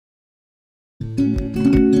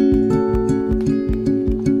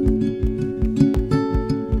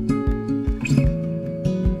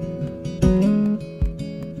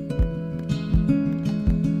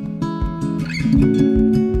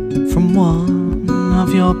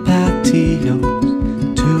of your patios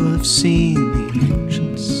to have seen the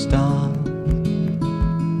ancient stars.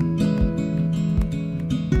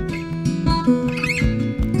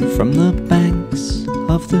 From the banks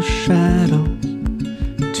of the shadows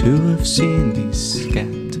to have seen these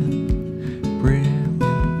scattered brilliant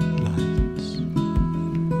lights.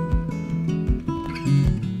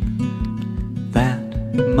 That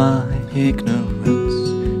my ignorance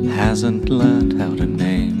hasn't learned how to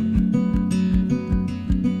name.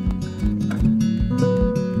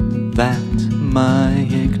 That my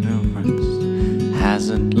ignorance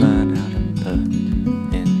hasn't learned how to put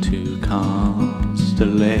into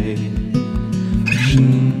constellation.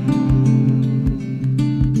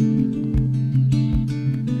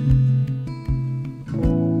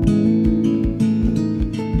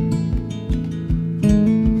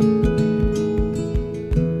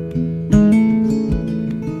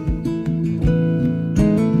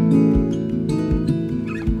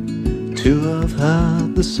 To have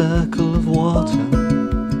heard the circle of water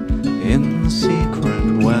in the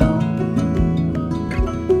secret well,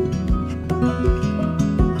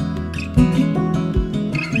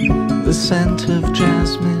 the scent of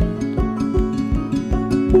jasmine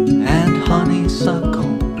and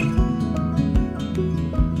honeysuckle,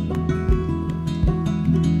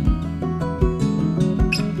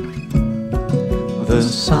 the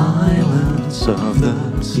silence of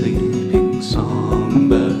the sleeping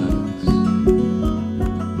songbirds,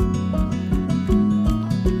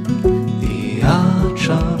 the arch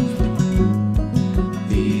of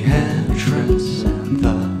the entrance and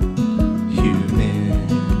the humidity.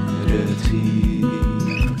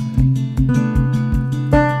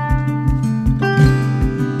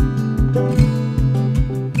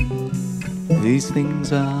 These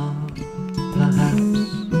things are perhaps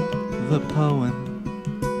the poem.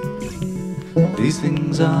 These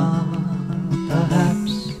things are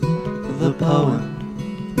perhaps the poem.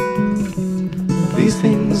 These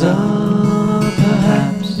things are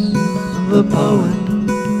perhaps the poem.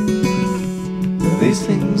 These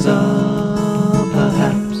things are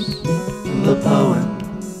perhaps the poem.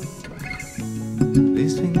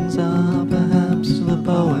 These things are perhaps the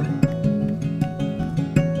poem.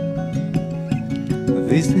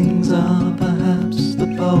 These things are perhaps the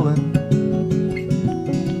poem.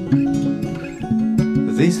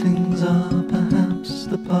 These things are perhaps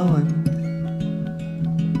the poem.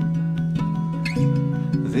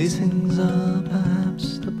 These things are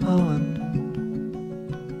perhaps the poem.